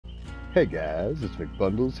Hey guys, it's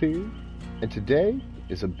McBundles here, and today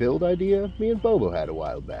is a build idea me and Bobo had a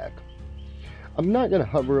while back. I'm not going to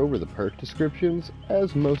hover over the perk descriptions,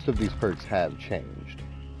 as most of these perks have changed.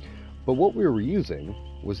 But what we were using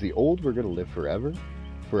was the old We're Gonna Live Forever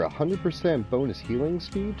for 100% bonus healing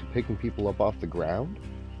speed to picking people up off the ground,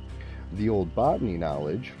 the old Botany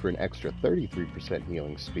Knowledge for an extra 33%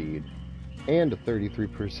 healing speed, and a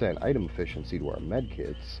 33% item efficiency to our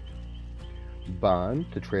medkits, Bond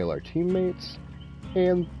to trail our teammates,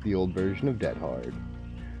 and the old version of Dead Hard,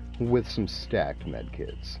 with some stacked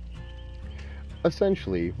medkits.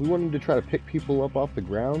 Essentially, we wanted to try to pick people up off the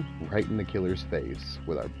ground right in the killer's face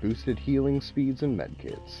with our boosted healing speeds and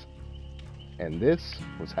medkits. And this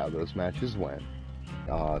was how those matches went.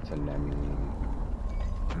 Oh, it's a Nemi.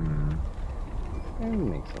 That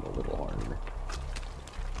makes it a little harder.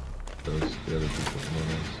 The other people.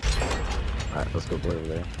 Alright, let's go play over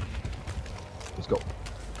there. Let's go.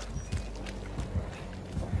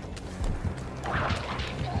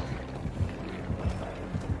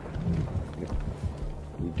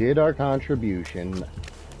 We did our contribution.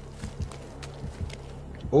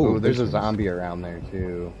 Oh, there's a zombie around there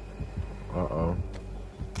too. Uh-oh.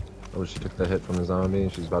 Oh, she took the hit from the zombie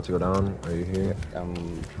and she's about to go down. Are you here?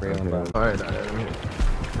 I'm trailing down. Alright, I'm here.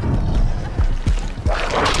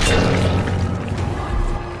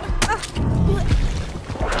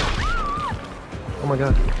 Oh my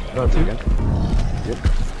god. No, two again. Yep.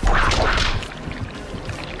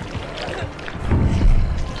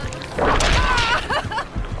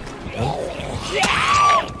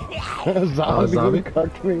 Zombie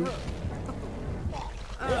cucked me. You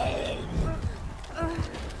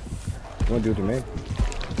wanna do it to me?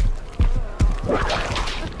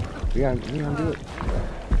 Leon, do it.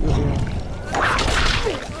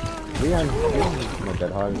 Leon. Not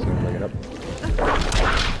that hard, so bring it up.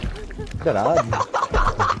 That odd.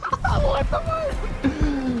 What the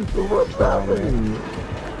fuck? What's happening?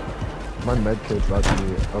 My medkit's about to be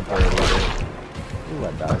up there a little bit. Ooh, I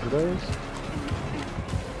dodged those.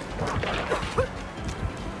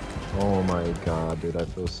 Oh my god, dude, I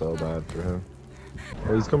feel so bad for him.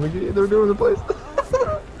 Oh, he's coming to get you. They're doing the place.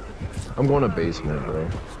 I'm going to basement, bro.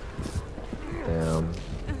 Damn.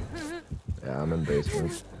 Yeah, I'm in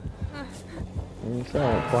basement. It's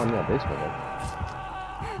not farming that basement though.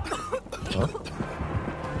 Huh?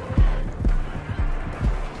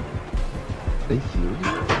 They healed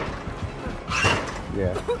you?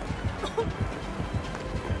 Yeah.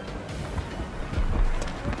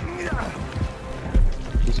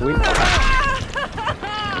 Sweet.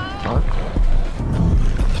 Huh?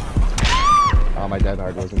 Oh, my Dead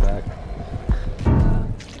Hard wasn't back.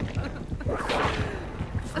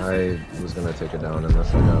 I was gonna take it down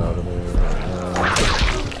unless I got out of there.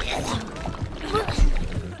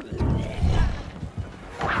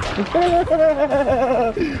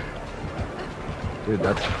 Dude,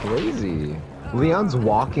 that's crazy. Leon's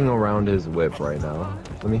walking around his whip right now.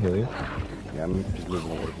 Let me heal you. Yeah, I'm just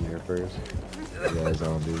moving away from here first. Yeah,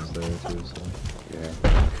 zombies there too, so. Yeah.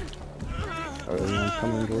 Oh, everyone's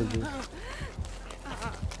coming towards us.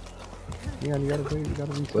 Yeah, you gotta wait, you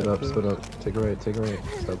gotta reset. Split up, split up. Take a right, take a right.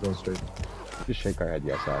 Stop going straight. Just shake our head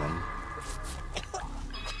yes at him.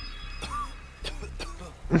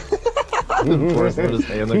 Force him to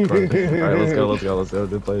stay in the corner. Alright, let's go, let's go, let's go.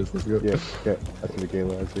 Good place, let's go. Yeah, yeah. That's the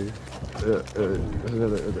Michaela, I see.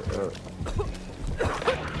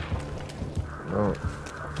 No.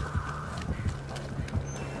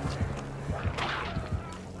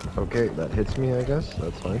 Okay, that hits me, I guess.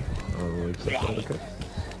 That's fine. I'll accept that, okay.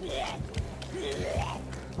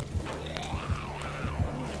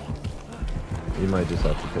 You might just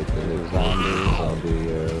have to take the zombie,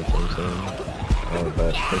 or something. Oh,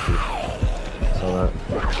 that, thank you. Saw that.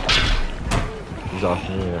 He's off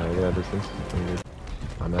me, yeah, distance.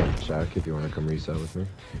 I'm at Shack if you want to come reset with me.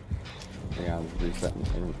 Yeah, I'm resetting.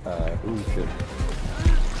 Ooh, shit.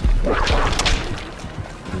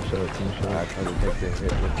 Team shot, team shot. I tried to take the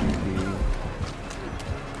hit with TP.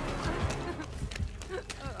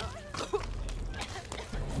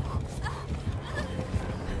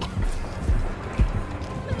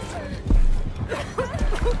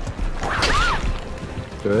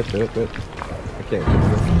 Good, good, good. I can't do it.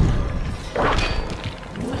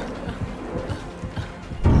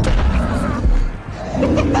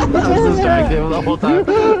 I was distracting him the whole time. I was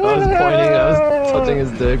pointing, I was touching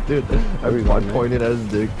his dick, dude. I pointed at his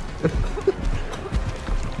dick.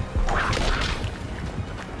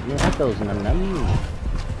 You have those in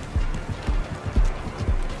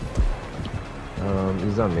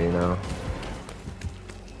He's on me now.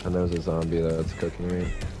 And there's a zombie that's cooking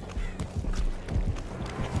me.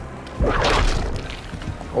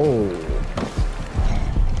 Oh.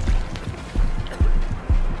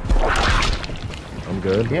 I'm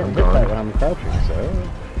good. Can't I'm hit that gone. when I'm crouching, so.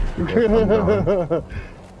 I'm gone.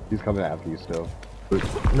 He's coming after you still.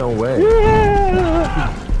 No way.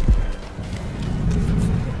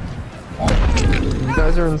 You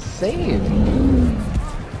guys are insane.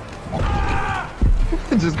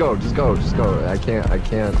 Just go. I can't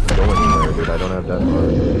go anywhere, dude. I don't have that hard.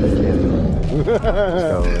 I can't do it. Just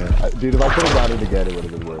go. Dude, if I could have got it again, it would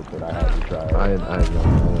have been worth it. I had to try it.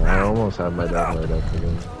 I almost have my death hard up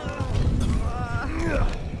again.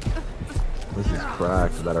 This is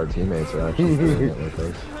cracked that our teammates are actually doing it with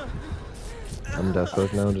us. I'm death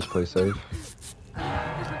hook now, just play safe.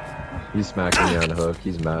 He's smacking me on the hook,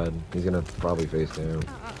 he's mad. He's gonna probably face down.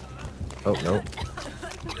 Oh, no.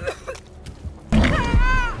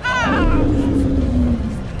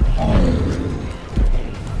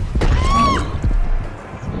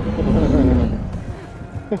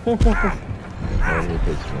 And he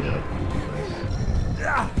picks me up.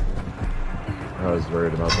 Nice. I was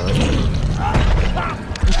worried about that.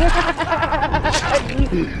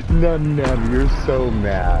 None, you're so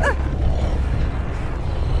mad.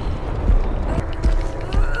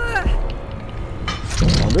 I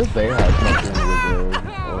wonder if they have something with those,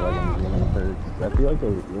 or like I'm doing perks. I feel like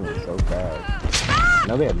they're doing so fast.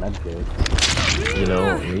 Now they have medkits. You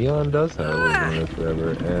know, Leon does have Living Forever,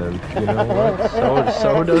 and you know what?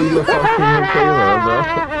 So does the fucking Michaela,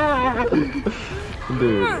 bro.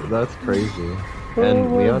 Dude, that's crazy.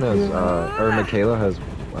 And Leon has, or Michaela has,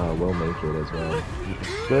 Will Make It as well.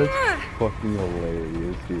 That's fucking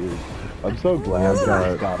hilarious, dude. I'm so glad that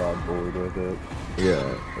I got on board with it. Yeah,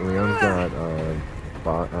 Leon's got,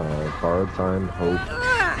 Borrowed Time, Hope,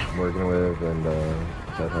 working with, and,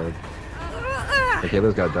 Dead Hard.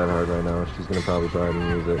 Michaela's got Dead Hard right now. She's gonna probably try to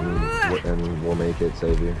use it, and We'll Make It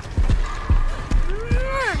save you.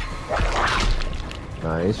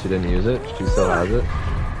 Nice, she didn't use it. She still has it.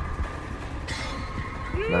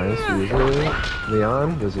 Nice, use it.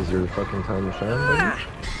 Leon, this is your fucking time to shine, buddy.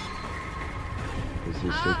 Is he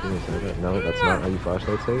shaking his head? No, that's not how you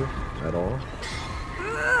flashlight save at all.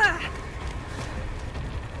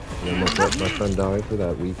 You almost let my friend die for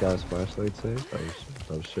that weak ass flashlight save. That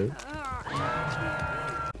was shit.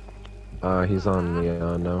 He's on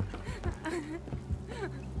Leon now.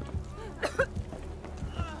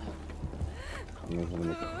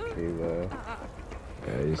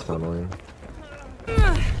 Yeah, he's tunneling. Let's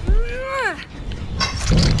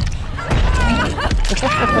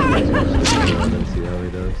see how he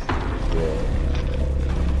does. Yeah.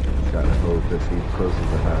 Gotta hope if he closes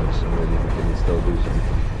the hatch, so maybe we can still do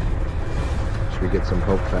something. Should we get some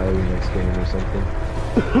hope value next game or something?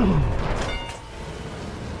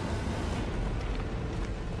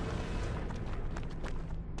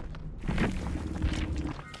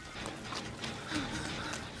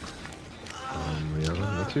 Leon?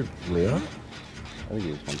 What's your Leon? I think he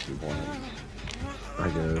just wants 2 points. I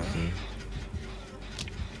guess.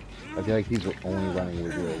 I feel like he's only running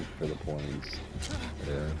with Will for the points.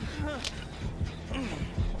 Yeah.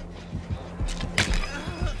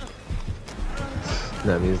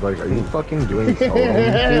 Then he's like, are you fucking doing solo?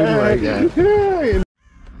 Dude, like, yeah.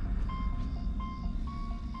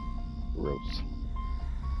 Gross.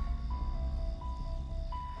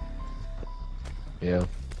 Yeah.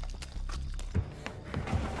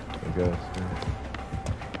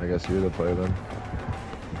 I guess you're the player then.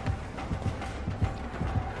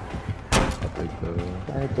 I'll take the...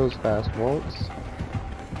 I hate those fast walks.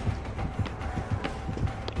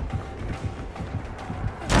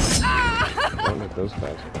 Don't hit those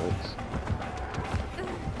fast walks.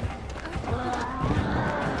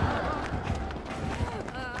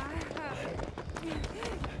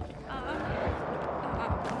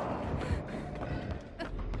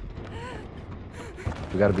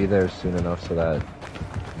 We gotta be there soon enough so that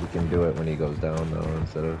we can do it when he goes down though,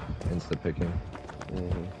 instead of insta-picking.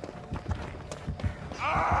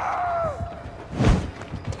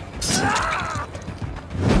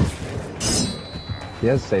 He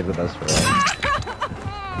has saved the best for us.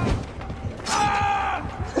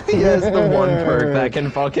 He has the one perk that can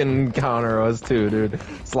fucking counter us too, dude.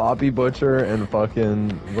 Sloppy Butcher and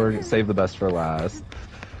fucking save the best for last.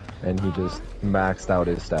 And he just maxed out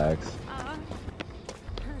his stacks.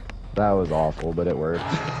 That was awful, but it worked.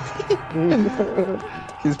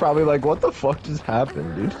 He's probably like, what the fuck just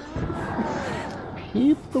happened, dude?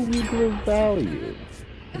 Peep the WGLF value.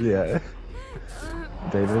 Yeah.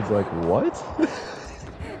 David's like, what?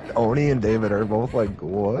 Oni and David are both like,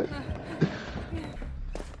 what?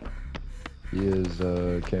 He is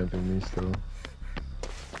camping me still.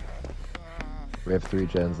 We have 3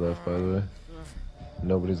 gens left, by the way.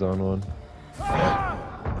 Nobody's on one.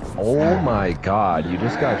 Oh my god, you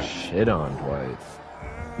just got shit on, Dwight.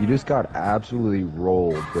 You just got absolutely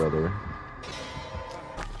rolled, brother.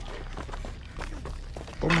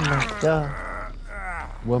 Oh my god.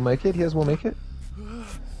 We'll make it? He has we'll make it?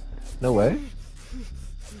 No way?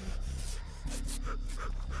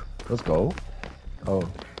 Let's go. Oh.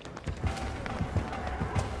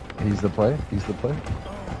 He's the play? He's the play?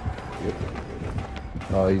 Yep.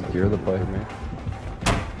 Oh, you're the play, man.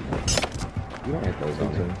 You don't hit those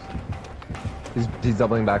on him. He's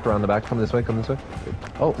doubling back around the back. Come this way, come this way.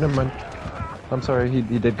 Oh, never mind. I'm sorry,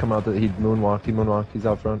 he did come out, he moonwalked, he's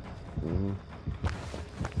out front.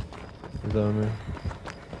 He's on me.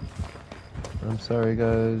 I'm sorry,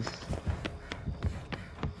 guys.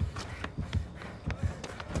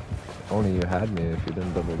 If only you had me if you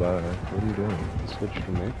didn't double back. What are you doing? He switched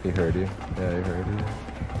to me. He heard you. Yeah, he heard you.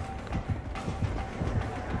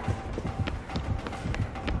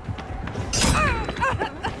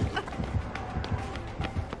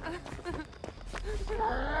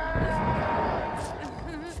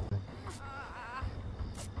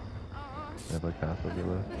 I have like half of you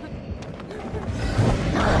left.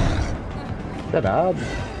 Shut up.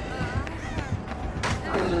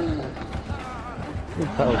 You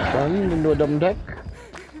fell stunned into a dumb deck.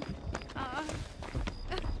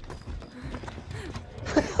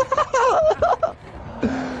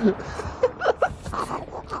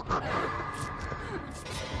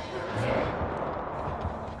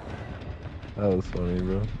 That was funny,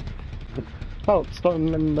 bro. Fell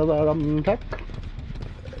stunned into the dumb deck.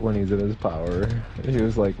 When he's in his power, he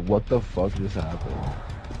was like, what the fuck just happened?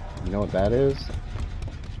 You know what that is?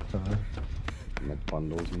 My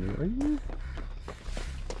bundles new.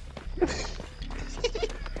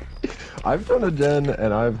 I've done a gen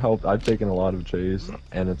and I've taken a lot of chase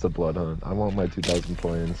and it's a blood hunt. I want my 2,000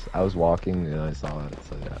 points. I was walking and I saw it,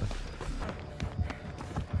 so yeah.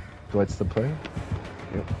 Dwight's the play?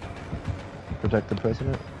 Yep. Protect the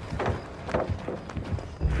president.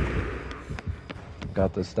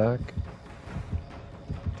 Got the stack.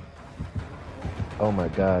 Oh my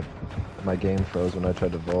god. My game froze when I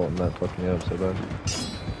tried to vault and that fucked me up so bad.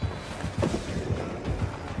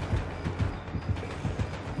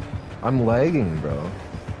 I'm lagging, bro.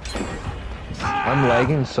 I'm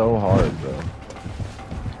lagging so hard, bro.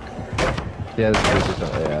 Yeah,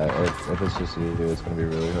 if it's just you, it's gonna be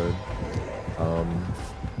really hard.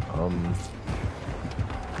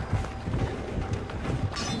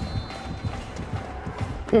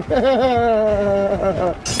 No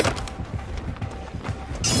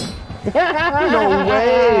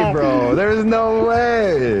way, bro. There's no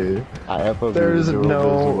way. I have a There's as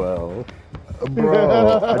no well.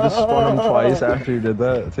 Bro, I just spun him twice after you did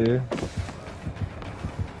that, too.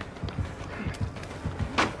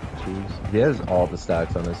 Jeez. He has all the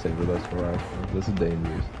stacks on his saber, that's for us. This is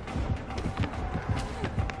dangerous.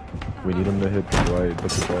 We need him to hit the right,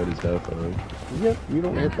 but the right is definitely. Yep, you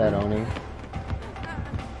don't hit that, Oni.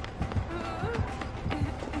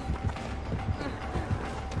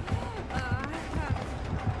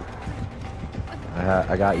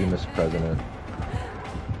 I got you, Mr. President.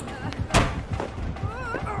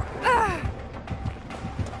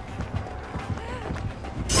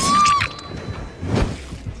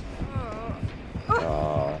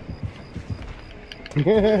 I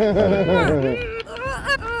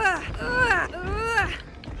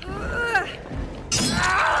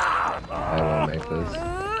won't make this.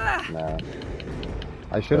 Nah.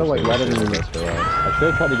 I should have like let him in this for us. I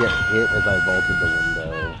should have tried to get hit as I vaulted the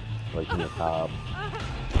window, like from the top.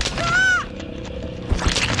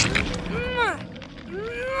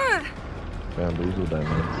 Bamboozle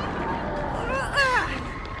diamonds.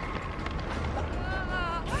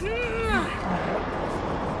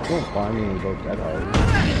 You won't find me and go that hard.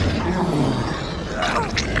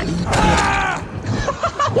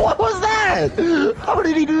 What was that? How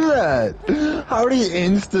did he do that? How did he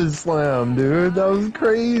insta slam, dude? That was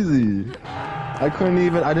crazy. I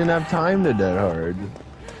didn't have time to dead hard.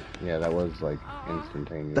 Yeah, that was like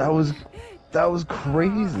instantaneous. That was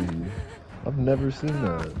crazy. I've never seen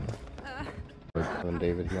that. When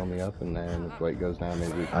David heal me up and then if Dwight goes down,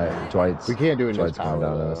 maybe we We can't do it in Dwight's his power, coming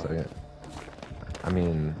down in a though. second. I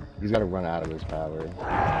mean, He's got to run out of his power.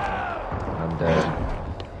 I'm dead.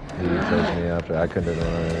 He kills me after. I couldn't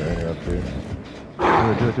interrupt you. Do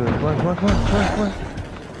it. Come on.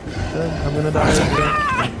 I'm gonna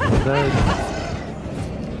die. I'm dead.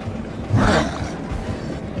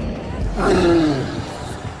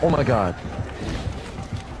 Oh my god.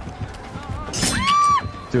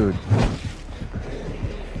 Dude.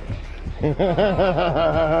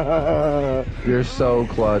 You're so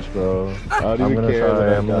clutch, bro. I don't even care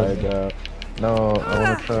that I died out. No, I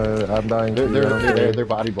wanna try. I'm dying for you. They're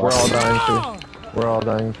body We're all blocking. dying for you. We're all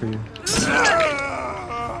dying for you. It's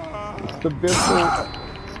the biffle.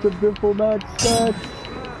 It's the biffle not set.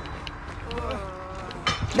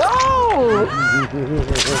 No! I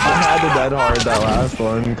had to dead hard that last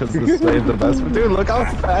one because the spade's the best. But dude, look how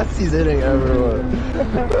fast he's hitting everyone.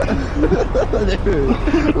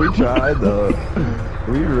 Dude, we tried though.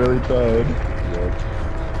 We really tried.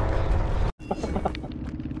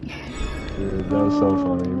 Dude, that was so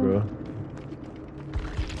funny, bro.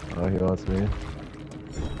 Oh, he wants me.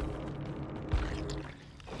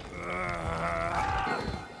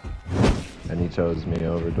 And he chose me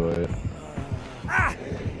over Dwight.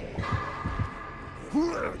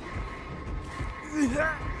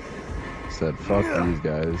 Said, fuck these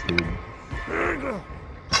guys, dude.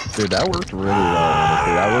 Dude, that worked really well,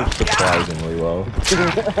 honestly. That worked surprisingly well.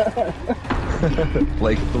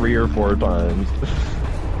 Like 3 or 4 times.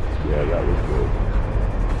 Yeah, that was good.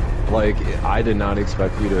 Like, I did not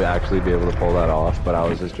expect you to actually be able to pull that off, but I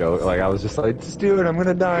was just joking. Like, I was just like, just do it, I'm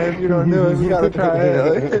gonna die if you don't do it, you gotta try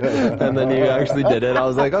it. Like, and then you actually did it, I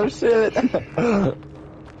was like, oh shit.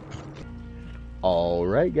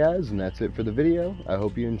 Alright guys, and that's it for the video. I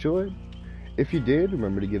hope you enjoyed. If you did,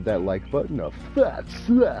 remember to give that like button a fat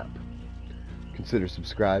slap. Consider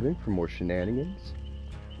subscribing for more shenanigans.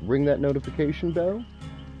 Ring that notification bell.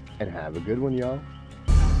 And have a good one, y'all.